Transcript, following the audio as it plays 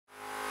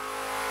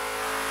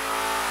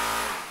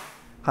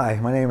Hi,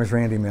 my name is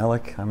Randy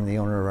Malik. I'm the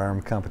owner of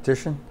ARM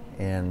Competition,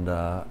 and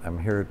I'm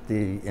here at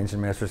the Engine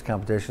Masters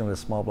competition with a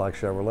small block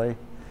Chevrolet.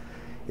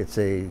 It's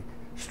a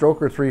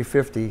Stroker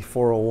 350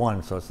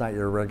 401, so it's not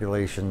your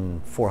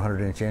regulation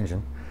 400-inch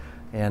engine.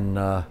 And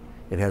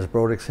it has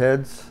Brodix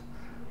heads,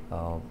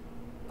 a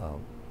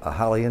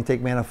Holley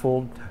intake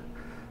manifold,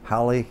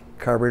 Holley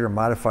carburetor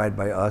modified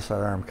by us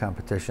at ARM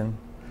Competition,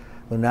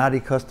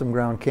 Lunati custom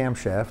ground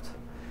camshaft,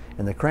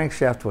 and the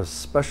crankshaft was a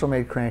special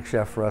made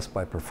crankshaft for us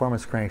by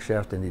Performance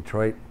Crankshaft in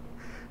Detroit,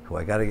 who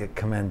I gotta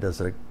commend, does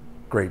a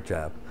great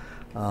job.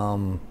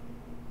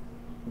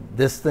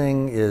 This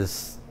thing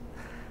is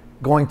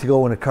going to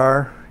go in a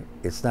car.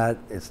 It's not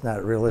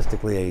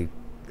realistically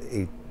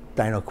a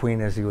dyno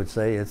queen, as you would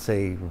say. It's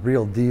a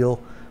real deal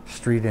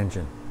street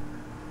engine.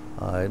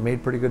 It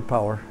made pretty good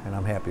power, and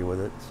I'm happy with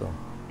it. So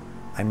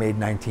I made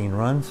 19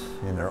 runs,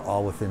 and they're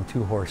all within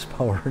 2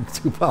 horsepower and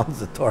 2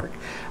 pounds of torque.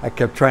 I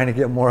kept trying to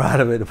get more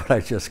out of it, but I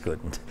just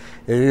couldn't.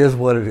 It is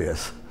what it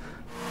is.